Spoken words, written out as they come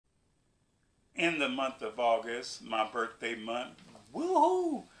in the month of August, my birthday month.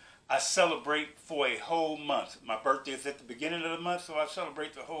 Woohoo! I celebrate for a whole month. My birthday is at the beginning of the month, so I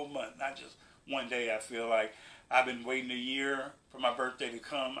celebrate the whole month, not just one day. I feel like I've been waiting a year for my birthday to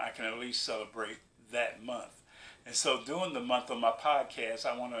come. I can at least celebrate that month. And so during the month of my podcast,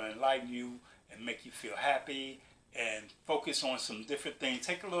 I want to enlighten you and make you feel happy and focus on some different things.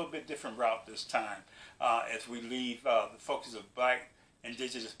 Take a little bit different route this time as we leave the focus of Black,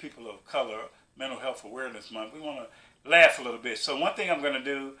 Indigenous people of color, Mental Health Awareness Month. We want to laugh a little bit. So one thing I'm going to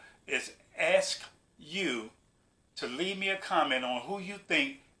do is ask you to leave me a comment on who you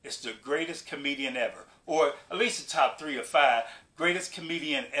think is the greatest comedian ever, or at least the top 3 or 5 greatest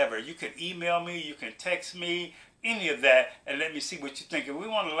comedian ever. You can email me, you can text me, any of that, and let me see what you think. And we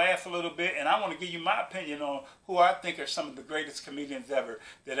want to laugh a little bit, and I want to give you my opinion on who I think are some of the greatest comedians ever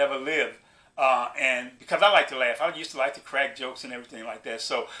that ever lived. And because I like to laugh, I used to like to crack jokes and everything like that.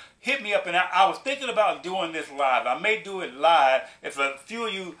 So hit me up, and I was thinking about doing this live. I may do it live if a few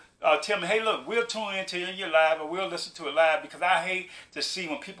of you tell me, hey, look, we'll tune into your live or we'll listen to it live, because I hate to see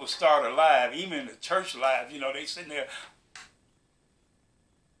when people start a live, even in the church live, you know, they sitting there.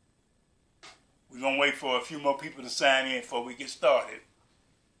 We're going to wait for a few more people to sign in before we get started.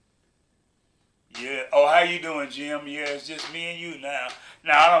 Yeah. Oh, how you doing, Jim? Yeah, it's just me and you now.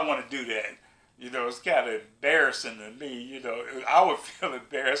 Now, I don't want to do that. You know, it's kind of embarrassing to me. You know, I would feel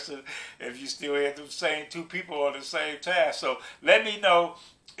embarrassed if you still had the same 2 people on the same time. So let me know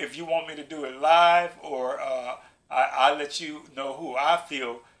if you want me to do it live, or I'll let you know who I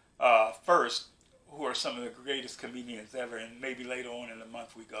feel first, who are some of the greatest comedians ever, and maybe later on in the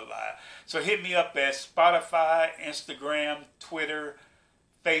month we go live. So hit me up at Spotify, Instagram, Twitter,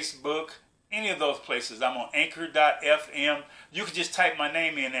 Facebook, any of those places. I'm on anchor.fm. You can just type my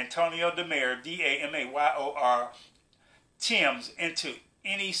name in, Antonio DeMayor, D-A-M-A-Y-O-R, Timms, into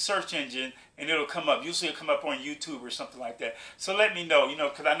any search engine, and it'll come up. Usually it'll come up on YouTube or something like that. So let me know, you know,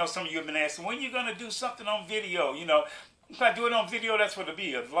 because I know some of you have been asking, when are you going to do something on video, you know. If I do it on video, that's what it'll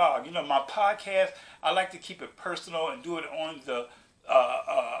be, a vlog. You know, my podcast, I like to keep it personal and do it on the,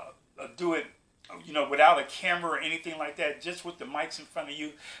 you know, without a camera or anything like that, just with the mics in front of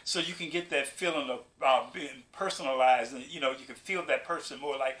you, so you can get that feeling of being personalized, and, you know, you can feel that person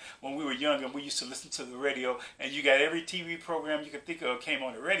more like when we were young and we used to listen to the radio, and you got every TV program you could think of came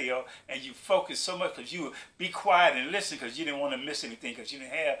on the radio, and you focused so much because you would be quiet and listen because you didn't want to miss anything, because you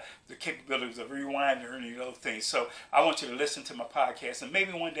didn't have the capabilities of rewinding or any of those things. So I want you to listen to my podcast, and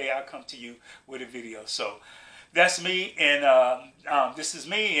maybe one day I'll come to you with a video. So that's me, and this is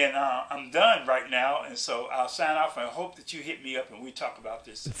me, and I'm done right now, and so I'll sign off, and I hope that you hit me up and we talk about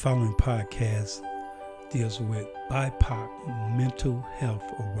this. The following podcast deals with BIPOC Mental Health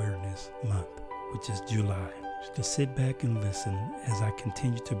Awareness Month, which is July. Just sit back and listen as I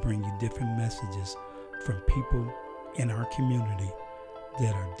continue to bring you different messages from people in our community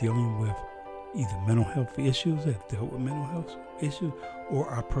that are dealing with either mental health issues, have dealt with mental health issues, or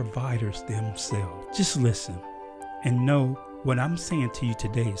are providers themselves. Just listen. And know what I'm saying to you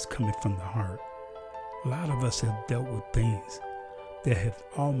today is coming from the heart. A lot of us have dealt with things that have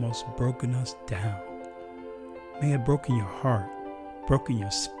almost broken us down. May have broken your heart, broken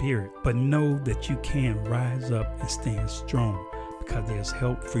your spirit, but know that you can rise up and stand strong, because there's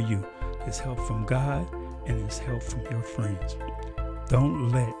help for you. There's help from God, and there's help from your friends. Don't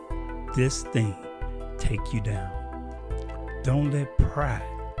let this thing take you down. Don't let pride,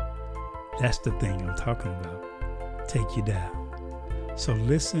 that's the thing I'm talking about, take you down. So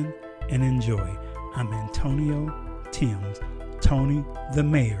listen and enjoy. I'm Antonio Timms, Tony the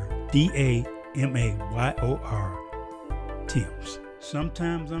Mayor, D-A-M-A-Y-O-R, Timms.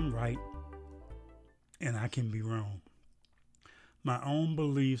 Sometimes I'm right and I can be wrong. My own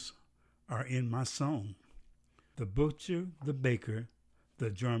beliefs are in my song. The butcher, the baker, the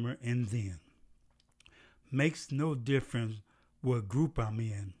drummer, and then. Makes no difference what group I'm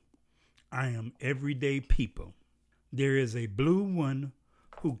in. I am everyday people. There is a blue one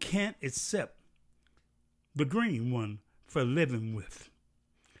who can't accept the green one for living with.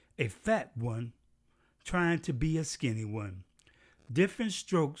 A fat one trying to be a skinny one. Different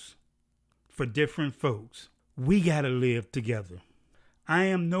strokes for different folks. We gotta live together. I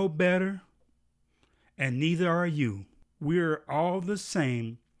am no better, and neither are you. We're all the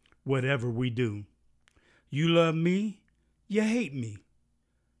same, whatever we do. You love me, you hate me.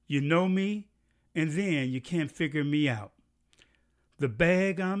 You know me, and then you can't figure me out. The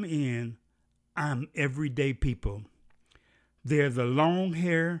bag I'm in, I'm everyday people. They're the long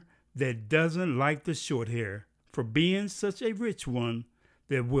hair that doesn't like the short hair, for being such a rich one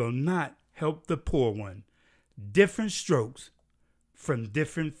that will not help the poor one. Different strokes from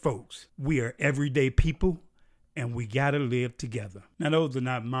different folks. We are everyday people, and we got to live together. Now, those are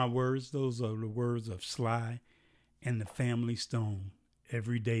not my words. Those are the words of Sly and the Family Stone.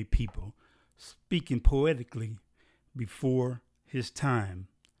 Everyday people, speaking poetically before his time.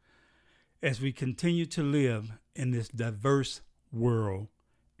 As we continue to live in this diverse world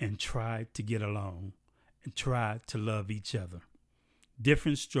and try to get along and try to love each other.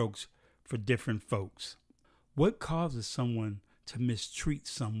 Different strokes for different folks. What causes someone to mistreat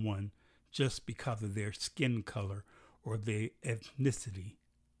someone just because of their skin color or their ethnicity?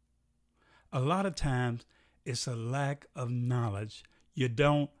 A lot of times it's a lack of knowledge. You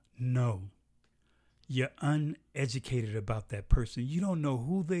don't know. You're uneducated about that person. You don't know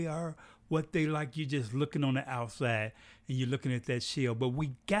who they are, what they like. You're just looking on the outside and you're looking at that shell. But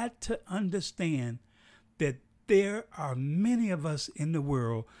we got to understand that there are many of us in the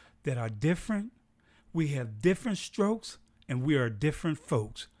world that are different. We have different strokes and we are different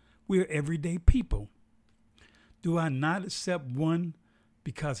folks. We are everyday people. Do I not accept one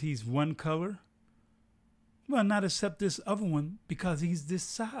because he's one color? Do I not accept this other one because he's this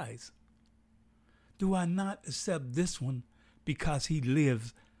size? Do I not accept this one because he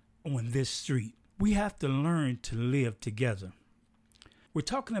lives on this street? We have to learn to live together. We're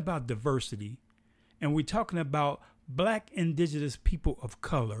talking about diversity, and we're talking about Black, Indigenous people of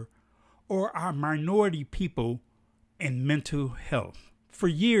color, or our minority people in mental health. For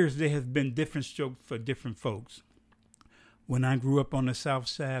years, there have been different strokes for different folks. When I grew up on the south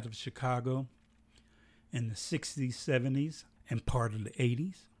side of Chicago in the 60s, 70s, and part of the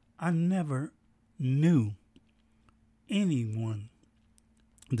 80s, I never knew anyone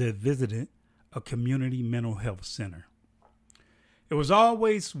that visited a community mental health center. It was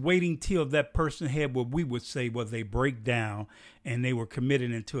always waiting till that person had what we would say was a breakdown and they were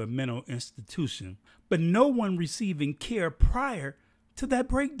committed into a mental institution, but no one receiving care prior to that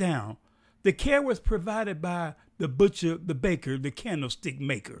breakdown. The care was provided by the butcher, the baker, the candlestick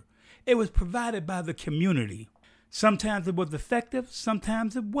maker. It was provided by the community. Sometimes it was effective,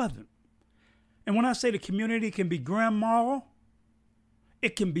 sometimes it wasn't. And when I say the community, it can be grandma,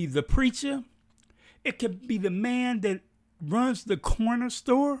 it can be the preacher, it can be the man that runs the corner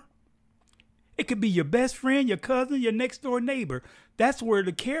store. It could be your best friend, your cousin, your next door neighbor. That's where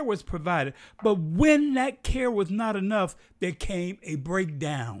the care was provided. But when that care was not enough, there came a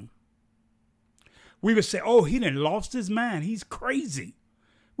breakdown. We would say, oh, he done lost his mind. He's crazy.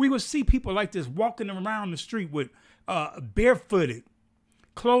 We would see people like this walking around the street with barefooted,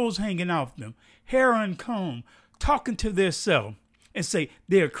 clothes hanging off them, hair uncombed, talking to themselves and say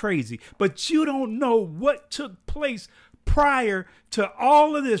they're crazy. But you don't know what took place prior to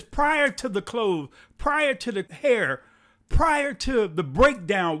all of this, prior to the clothes, prior to the hair, prior to the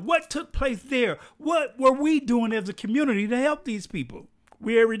breakdown. What took place there? What were we doing as a community to help these people?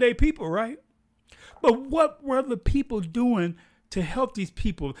 We're everyday people, right? But what were the people doing to help these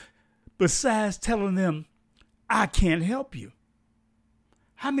people besides telling them, I can't help you?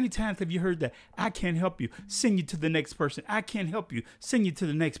 How many times have you heard that? I can't help you. Send you to the next person. I can't help you. Send you to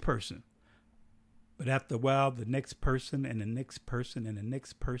the next person. But after a while, the next person and the next person and the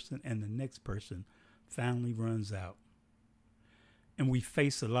next person and the next person finally runs out. And we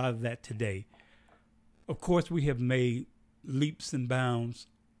face a lot of that today. Of course, we have made leaps and bounds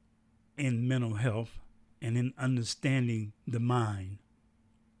in mental health and in understanding the mind.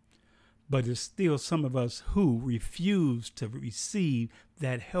 But there's still some of us who refuse to receive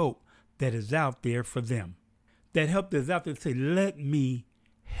that help that is out there for them. That help that is out there to say, let me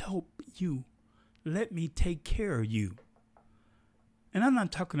help you. Let me take care of you. And I'm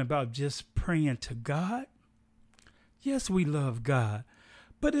not talking about just praying to God. Yes, we love God.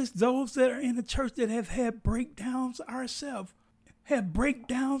 But it's those that are in the church that have had breakdowns ourselves. Have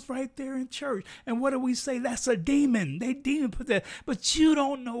breakdowns right there in church. And what do we say? That's a demon. They demon put that. But you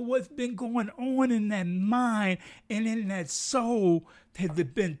don't know what's been going on in that mind and in that soul that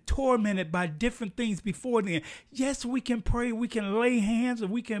have been tormented by different things before then. Yes, we can pray, we can lay hands, and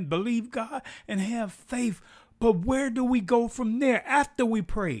we can believe God and have faith. But where do we go from there after we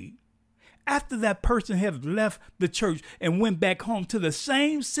prayed? After that person has left the church and went back home to the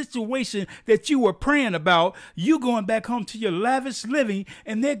same situation that you were praying about, you going back home to your lavish living,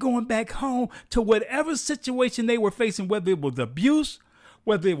 and they're going back home to whatever situation they were facing, whether it was abuse,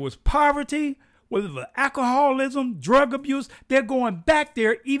 whether it was poverty, whether it was alcoholism, drug abuse. They're going back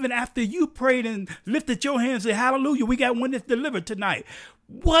there even after you prayed and lifted your hands and said, hallelujah, we got one that's delivered tonight.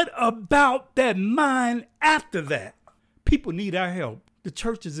 What about that mind after that? People need our help. The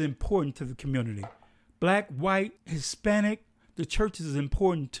church is important to the community. Black, white, Hispanic, the church is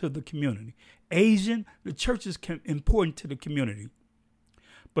important to the community. Asian, the church is important to the community.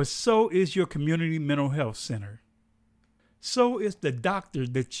 but so is your community mental health center. So is the doctor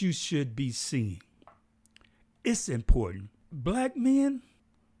that you should be seeing. It's important. Black men,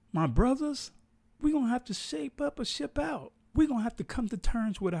 my brothers, we're going to have to shape up or ship out. We're going to have to come to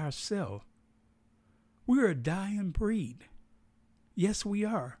terms with ourselves. We're a dying breed. Yes, we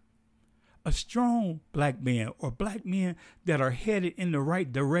are. A strong black man or black men that are headed in the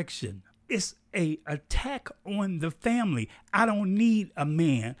right direction. It's an attack on the family. I don't need a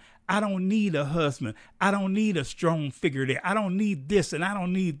man. I don't need a husband. I don't need a strong figure there. I don't need this and I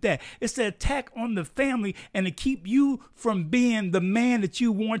don't need that. It's an attack on the family and to keep you from being the man that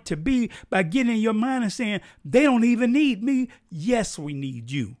you want to be by getting in your mind and saying, they don't even need me. Yes, we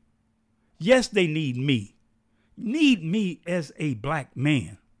need you. Yes, they need me. Need me as a black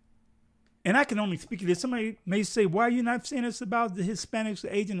man. And I can only speak to this. Somebody may say, why are you not saying this about the Hispanics,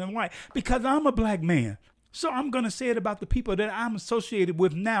 the Asian, and white? Because I'm a black man. So I'm going to say it about the people that I'm associated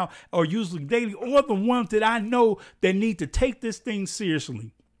with now or usually daily, or the ones that I know that need to take this thing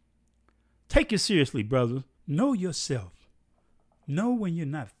seriously. Take it seriously, brother. Know yourself. Know when you're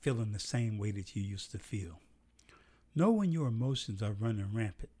not feeling the same way that you used to feel. Know when your emotions are running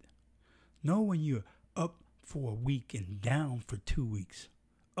rampant. Know when you're up for a week and down for 2 weeks.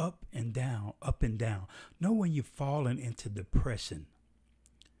 Up and down, up and down. Know when you're falling into depression.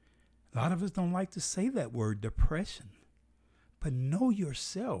 A lot of us don't like to say that word, depression. But know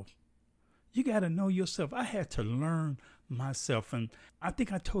yourself. You got to know yourself. I had to learn myself. And I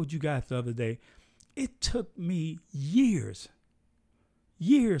think I told you guys the other day, it took me years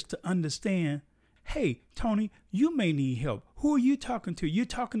to understand, hey, Tony, you may need help. Who are you talking to? You're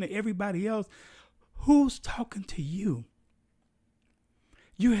talking to everybody else. Who's talking to you?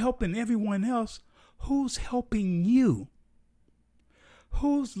 You're helping everyone else. Who's helping you?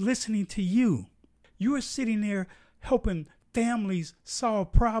 Who's listening to you? You're sitting there helping families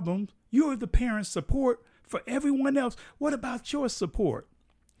solve problems. You're the parent support for everyone else. What about your support?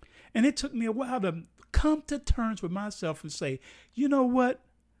 And it took me a while to come to terms with myself and say, you know what?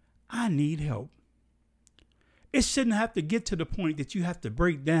 I need help. It shouldn't have to get to the point that you have to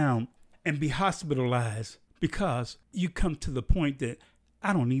break down and be hospitalized because you come to the point that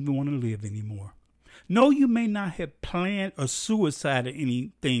I don't even want to live anymore. No, you may not have planned a suicide or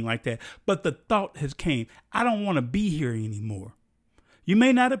anything like that, but the thought has came, I don't want to be here anymore. You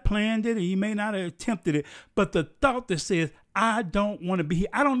may not have planned it or you may not have attempted it, but the thought that says, I don't want to be here.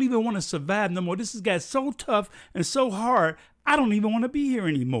 I don't even want to survive no more. This has got so tough and so hard, I don't even want to be here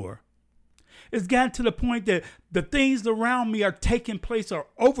anymore. It's gotten to the point that the things around me are taking place or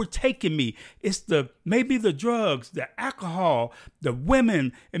overtaking me. It's maybe the drugs, the alcohol, the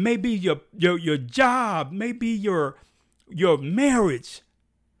women, it may be your job, maybe your marriage.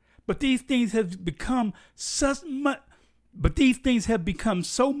 But these things have become so much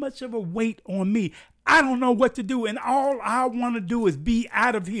of a weight on me. I don't know what to do, and all I want to do is be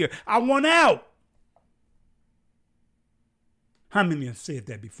out of here. I want out. How many have said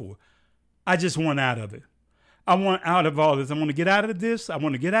that before? I just want out of it. I want out of all this. I want to get out of this. I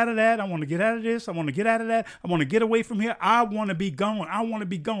want to get out of that. I want to get out of this. I want to get out of that. I want to get away from here. I want to be gone. I want to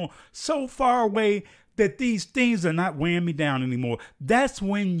be gone so far away that these things are not weighing me down anymore. That's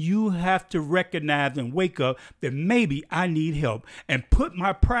when you have to recognize and wake up that maybe I need help and put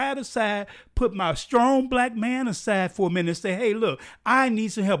my pride aside, put my strong black man aside for a minute and say, hey, look, I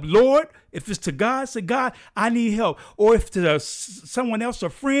need some help. Lord, if it's to God, say, God, I need help. Or if to someone else, a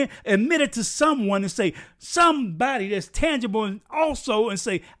friend, admit it to someone and say, somebody that's tangible and also and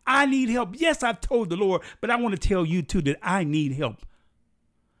say, I need help. Yes, I've told the Lord, but I want to tell you too that I need help.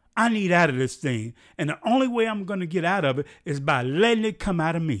 I need out of this thing. And the only way I'm going to get out of it is by letting it come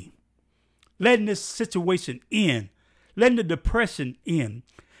out of me. Letting this situation in. Letting the depression in.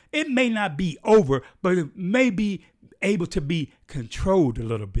 It may not be over, but it may be able to be controlled a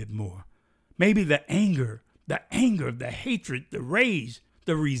little bit more. Maybe the anger, the hatred, the rage,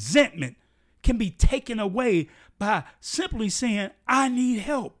 the resentment can be taken away by simply saying, I need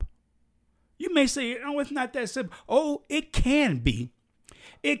help. You may say, oh, it's not that simple. Oh, it can be.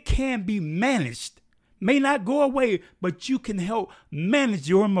 It can be managed. May not go away, but you can help manage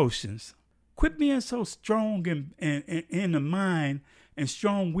your emotions. Quit being so strong in the mind and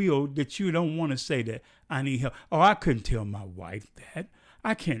strong-willed that you don't want to say that I need help. Oh, I couldn't tell my wife that.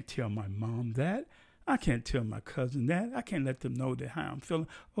 I can't tell my mom that. I can't tell my cousin that. I can't let them know that how I'm feeling.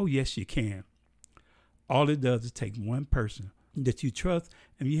 Oh, yes, you can. All it does is take one person that you trust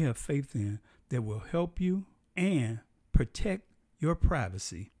and you have faith in that will help you and protect your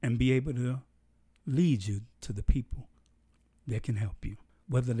privacy and be able to lead you to the people that can help you,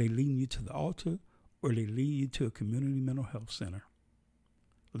 whether they lead you to the altar or they lead you to a community mental health center.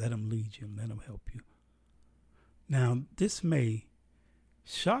 Let them lead you. Let them help you. Now, this may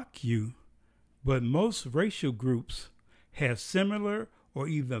shock you, but most racial groups have similar or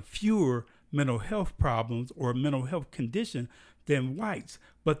even fewer mental health problems or mental health conditions than whites,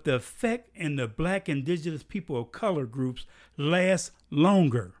 but the effect in the Black, Indigenous, people of color groups lasts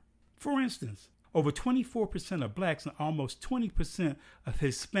longer. For instance, over 24% of Blacks and almost 20% of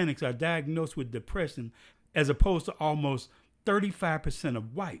Hispanics are diagnosed with depression, as opposed to almost 35%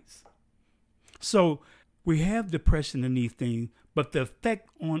 of whites. So we have depression in these things, but the effect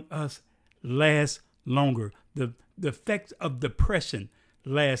on us lasts longer. The effects of depression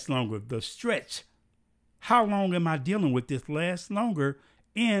last longer. The stretch, how long am I dealing with this, lasts longer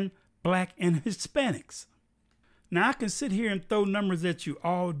in Black and Hispanics. Now, I can sit here and throw numbers at you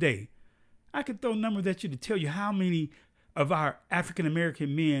all day. I can throw numbers at you to tell you how many of our African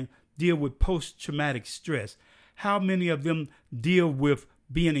American men deal with post-traumatic stress, how many of them deal with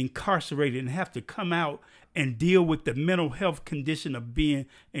being incarcerated and have to come out and deal with the mental health condition of being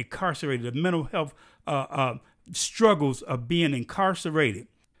incarcerated, the mental health struggles of being incarcerated.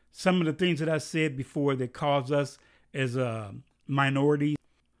 Some of the things that I said before that cause us as a minority.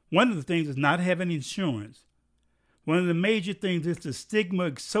 One of the things is not having insurance. One of the major things is the stigma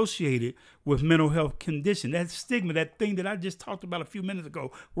associated with mental health condition. That stigma, that thing that I just talked about a few minutes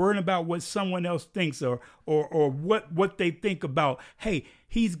ago, worrying about what someone else thinks or what they think about, hey,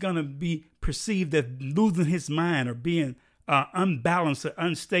 he's going to be perceived as losing his mind or being unbalanced or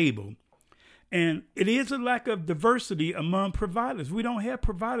unstable. And it is a lack of diversity among providers. We don't have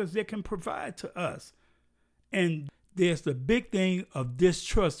providers that can provide to us. And there's the big thing of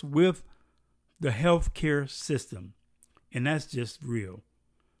distrust with the healthcare system. And that's just real.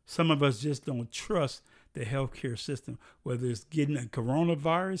 Some of us just don't trust the healthcare system, whether it's getting a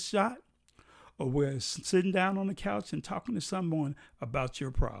coronavirus shot or whether it's sitting down on the couch and talking to someone about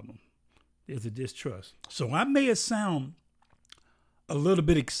your problem. There's a distrust. So I may have sounded a little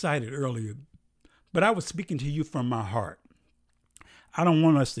bit excited earlier, but I was speaking to you from my heart. I don't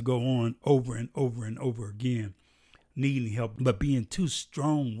want us to go on over and over and over again needing help, but being too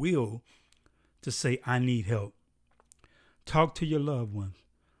strong-willed to say, I need help. Talk to your loved ones.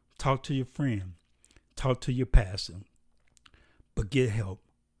 Talk to your friend. Talk to your pastor. But get help.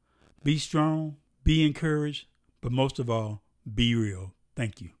 Be strong. Be encouraged. But most of all, be real.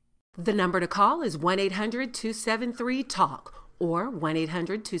 Thank you. The number to call is 1-800-273-TALK or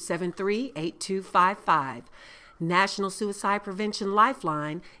 1-800-273-8255. National Suicide Prevention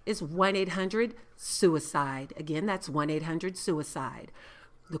Lifeline is 1-800-SUICIDE. Again, that's 1-800-SUICIDE.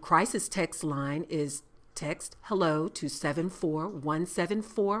 The crisis text line is text HELLO to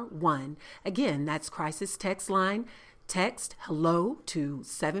 741-741. Again, that's crisis text line. Text HELLO to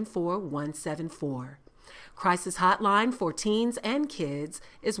 74174. Crisis hotline for teens and kids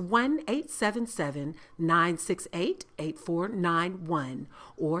is 1-877-968-8491.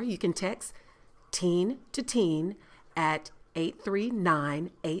 Or you can text teen to teen at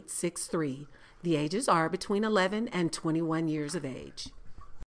 839-863. The ages are between 11 and 21 years of age.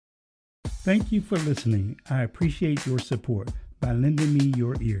 Thank you for listening. I appreciate your support by lending me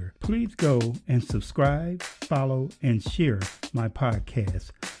your ear. Please go and subscribe, follow, and share my podcast.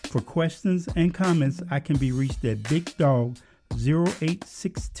 For questions and comments, I can be reached at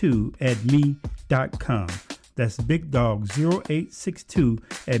bigdog0862@me.com. That's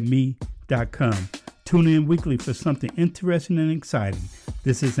bigdog0862@me.com. Tune in weekly for something interesting and exciting.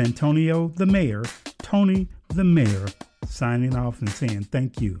 This is Antonio the Mayor, Tony the Mayor, signing off and saying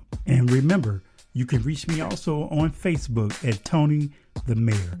thank you. And remember, you can reach me also on Facebook at Tony the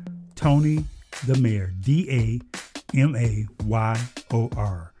Mayor. Tony the Mayor, DAMAYOR.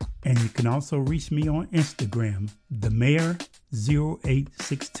 And you can also reach me on Instagram,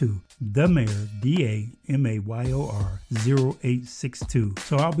 TheMayor0862. The Mayor, DAMAYOR 0862.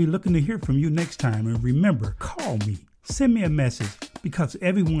 So I'll be looking to hear from you next time. And remember, call me. Send me a message, because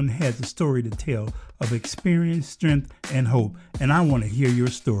everyone has a story to tell of experience, strength, and hope. And I want to hear your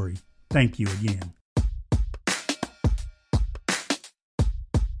story. Thank you again.